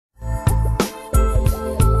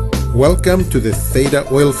Welcome to the Theta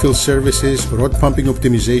Oilfield Services Rod Pumping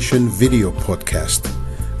Optimization video podcast.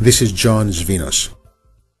 This is John Zvinos.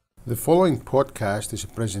 The following podcast is a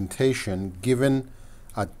presentation given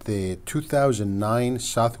at the 2009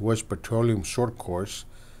 Southwest Petroleum Short Course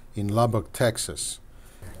in Lubbock, Texas.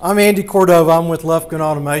 I'm Andy Cordova. I'm with Lufkin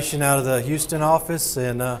Automation out of the Houston office,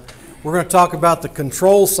 and we're going to talk about the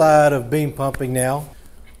control side of beam pumping now.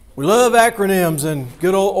 We love acronyms in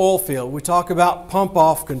good old oil field. We talk about pump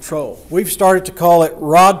off control. We've started to call it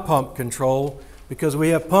rod pump control because we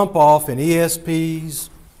have pump off in ESPs,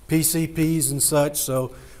 PCPs and such,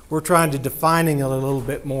 so we're trying to defining it a little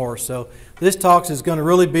bit more. So this talk is going to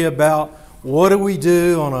really be about what do we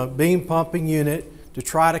do on a beam pumping unit to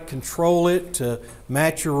try to control it to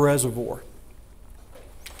match your reservoir.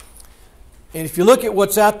 And if you look at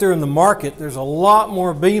what's out there in the market, there's a lot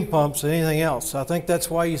more beam pumps than anything else. I think that's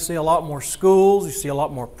why you see a lot more schools, you see a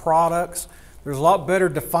lot more products. There's a lot better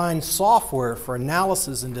defined software for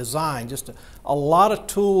analysis and design, just a lot of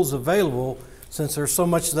tools available since there's so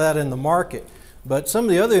much of that in the market. But some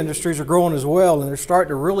of the other industries are growing as well, and they're starting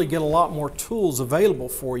to really get a lot more tools available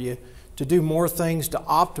for you to do more things to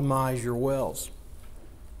optimize your wells.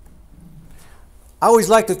 I always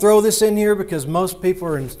like to throw this in here because most people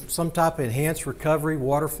are in some type of enhanced recovery,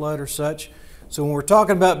 water flood or such. So when we're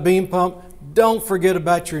talking about beam pump, don't forget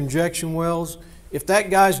about your injection wells. If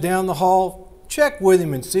that guy's down the hall, check with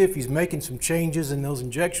him and see if he's making some changes in those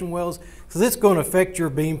injection wells, because it's going to affect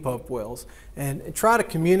your beam pump wells. And try to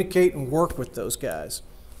communicate and work with those guys.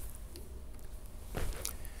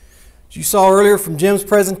 As you saw earlier from Jim's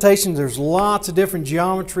presentation, there's lots of different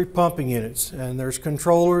geometry pumping units, and there's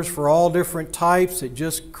controllers for all different types. It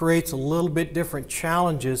just creates a little bit different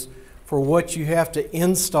challenges for what you have to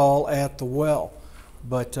install at the well.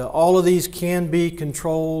 But all of these can be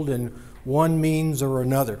controlled in one means or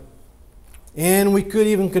another. And we could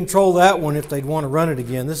even control that one if they'd want to run it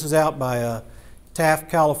again. This is out by Taft,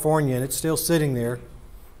 California, and it's still sitting there.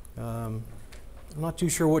 I'm not too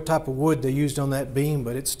sure what type of wood they used on that beam,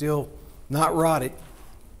 but it's still not rotted.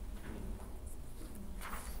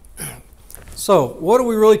 So what are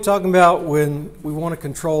we really talking about when we want to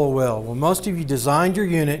control a well? Well, most of you designed your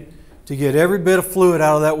unit to get every bit of fluid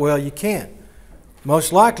out of that well you can.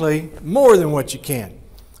 Most likely more than what you can.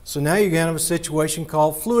 So now you're going to have a situation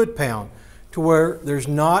called fluid pound, to where there's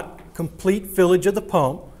not complete fillage of the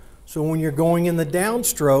pump. So when you're going in the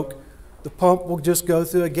downstroke, the pump will just go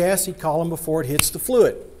through a gassy column before it hits the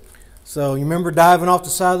fluid. So you remember diving off the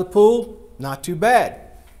side of the pool? Not too bad.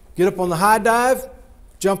 Get up on the high dive,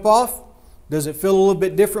 jump off. Does it feel a little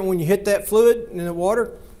bit different when you hit that fluid in the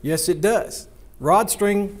water? Yes, it does. Rod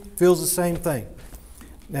string feels the same thing.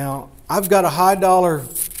 Now, I've got a high dollar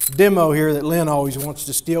demo here that Lynn always wants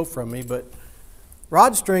to steal from me, but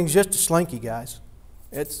rod string's just a slinky, guys.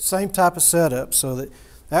 It's the same type of setup, so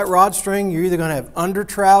that rod string, you're either going to have under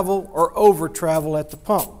travel or over travel at the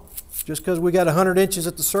pump. Just because we got 100 inches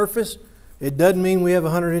at the surface, it doesn't mean we have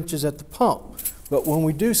 100 inches at the pump. But when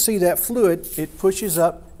we do see that fluid, it pushes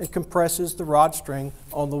up and compresses the rod string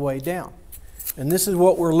on the way down. And this is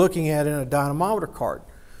what we're looking at in a dynamometer card.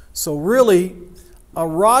 So really, a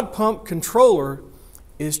rod pump controller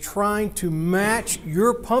is trying to match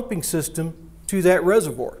your pumping system to that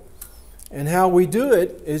reservoir. And how we do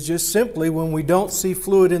it is just simply when we don't see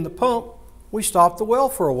fluid in the pump, we stop the well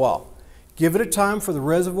for a while. Give it a time for the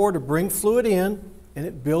reservoir to bring fluid in, and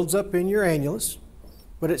it builds up in your annulus.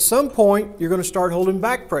 But at some point, you're going to start holding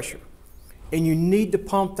back pressure. And you need to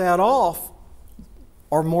pump that off,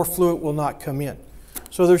 or more fluid will not come in.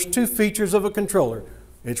 So there's two features of a controller.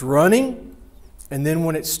 It's running, and then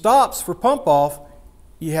when it stops for pump off,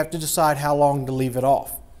 you have to decide how long to leave it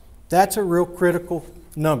off. That's a real critical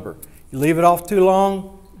number. You leave it off too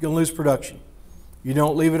long, you're going to lose production. You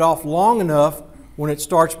don't leave it off long enough, when it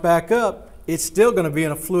starts back up, it's still going to be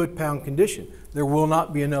in a fluid pound condition. There will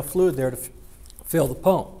not be enough fluid there to fill the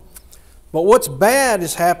pump. But what's bad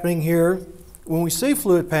is happening here when we see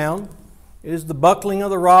fluid pound is the buckling of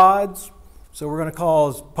the rods. So we're going to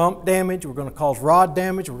cause pump damage, we're going to cause rod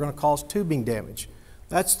damage, we're going to cause tubing damage.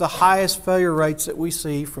 That's the highest failure rates that we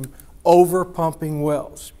see from over pumping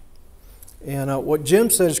wells. And what Jim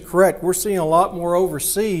said is correct. We're seeing a lot more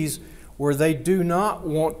overseas where they do not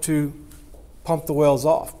want to pump the wells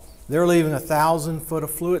off. They're leaving 1,000 foot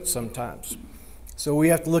of fluid sometimes. So we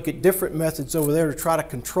have to look at different methods over there to try to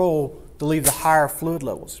control to leave the higher fluid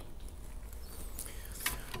levels.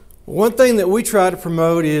 One thing that we try to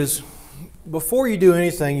promote is before you do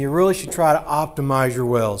anything, you really should try to optimize your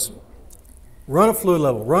wells. Run a fluid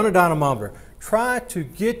level, run a dynamometer. Try to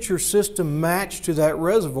get your system matched to that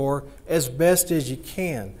reservoir as best as you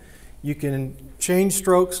can. You can change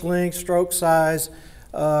strokes length, stroke size,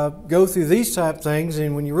 go through these type of things,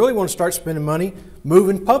 and when you really want to start spending money,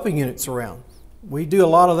 moving pumping units around. We do a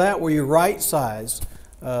lot of that where you right size.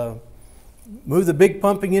 Move the big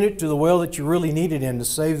pumping unit to the well that you really need it in to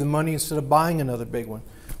save the money instead of buying another big one.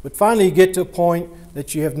 But finally you get to a point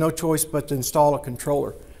that you have no choice but to install a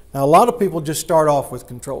controller. Now a lot of people just start off with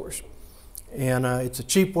controllers, and it's a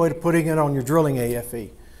cheap way to putting it on your drilling AFE.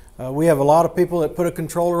 We have a lot of people that put a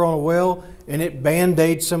controller on a well and it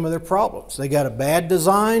band-aids some of their problems. They got a bad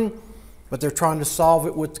design, but they're trying to solve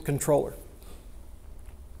it with the controller.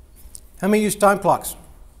 How many use time clocks?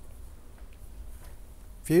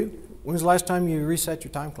 Few? When's the last time you reset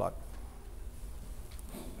your time clock?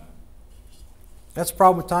 That's the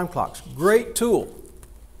problem with time clocks. Great tool.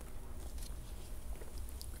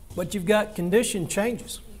 But you've got condition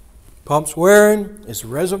changes. Pump's wearing, is the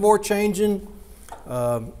reservoir changing?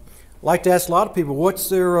 I like to ask a lot of people, what's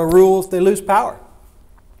their rule if they lose power?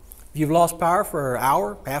 If you've lost power for an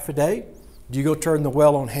hour, half a day, do you go turn the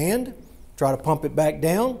well on hand, try to pump it back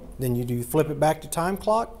down, then you flip it back to time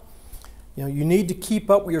clock? You know, you need to keep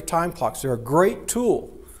up with your time clocks. They're a great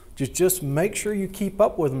tool. Just make sure you keep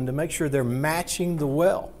up with them to make sure they're matching the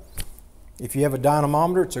well. If you have a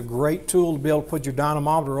dynamometer, it's a great tool to be able to put your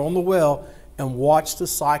dynamometer on the well and watch the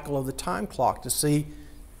cycle of the time clock to see,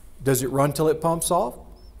 does it run till it pumps off?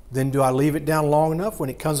 Then do I leave it down long enough? When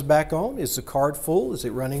it comes back on, is the card full? Is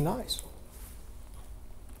it running nice?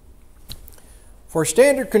 For a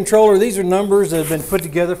standard controller, these are numbers that have been put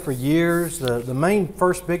together for years. The main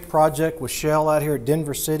first big project was Shell out here at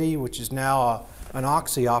Denver City, which is now an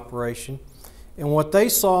Oxy operation. And what they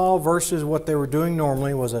saw versus what they were doing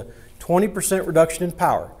normally was a 20% reduction in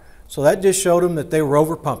power. So that just showed them that they were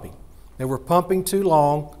over pumping. They were pumping too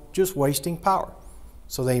long, just wasting power.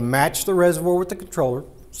 So they matched the reservoir with the controller,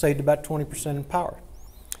 saved about 20% in power.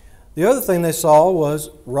 The other thing they saw was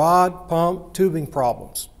rod, pump, tubing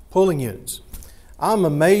problems, pulling units. I'm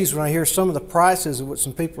amazed when I hear some of the prices of what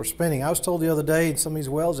some people are spending. I was told the other day in some of these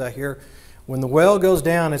wells out here, when the well goes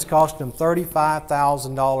down, it's costing them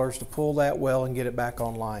 $35,000 to pull that well and get it back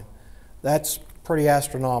online. That's pretty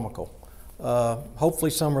astronomical.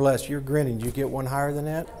 Hopefully some are less. You're grinning. Did you get one higher than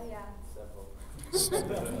that? Oh, yeah.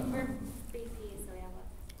 We're BP, so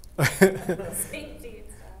we have a safety.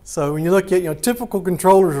 So when you look at, typical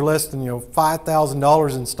controllers are less than,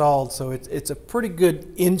 $5,000 installed. So it's a pretty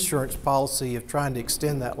good insurance policy of trying to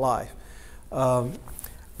extend that life.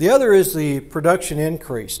 The other is the production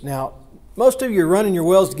increase. Now, most of you are running your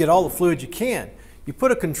wells to get all the fluid you can. You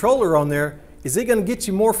put a controller on there, is it going to get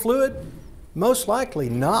you more fluid? Most likely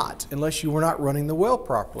not, unless you were not running the well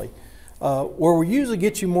properly. Where we usually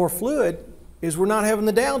get you more fluid is we're not having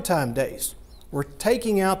the downtime days. We're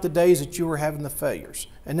taking out the days that you were having the failures.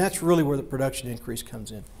 And that's really where the production increase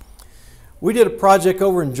comes in. We did a project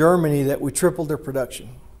over in Germany that we tripled their production.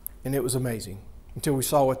 And it was amazing until we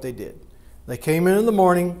saw what they did. They came in the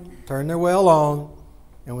morning, turned their well on,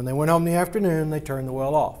 and when they went home in the afternoon, they turned the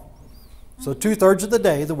well off. So 2/3 of the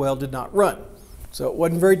day, the well did not run. So it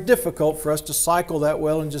wasn't very difficult for us to cycle that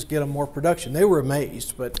well and just get them more production. They were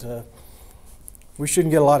amazed, but we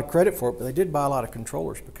shouldn't get a lot of credit for it, but they did buy a lot of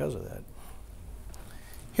controllers because of that.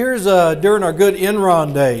 Here's during our good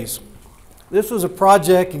Enron days. This was a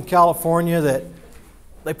project in California that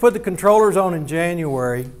they put the controllers on in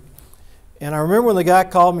January. And I remember when the guy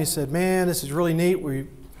called me and said, man, this is really neat. We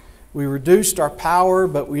reduced our power,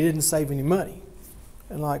 but we didn't save any money.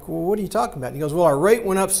 And like, well, what are you talking about? And he goes, well, our rate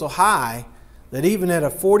went up so high that even at a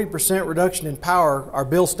 40% reduction in power, our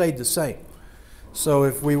bill stayed the same. So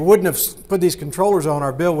if we wouldn't have put these controllers on,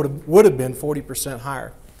 our bill would have been 40%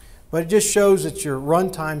 higher. But it just shows that your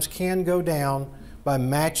run times can go down by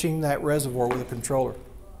matching that reservoir with a controller.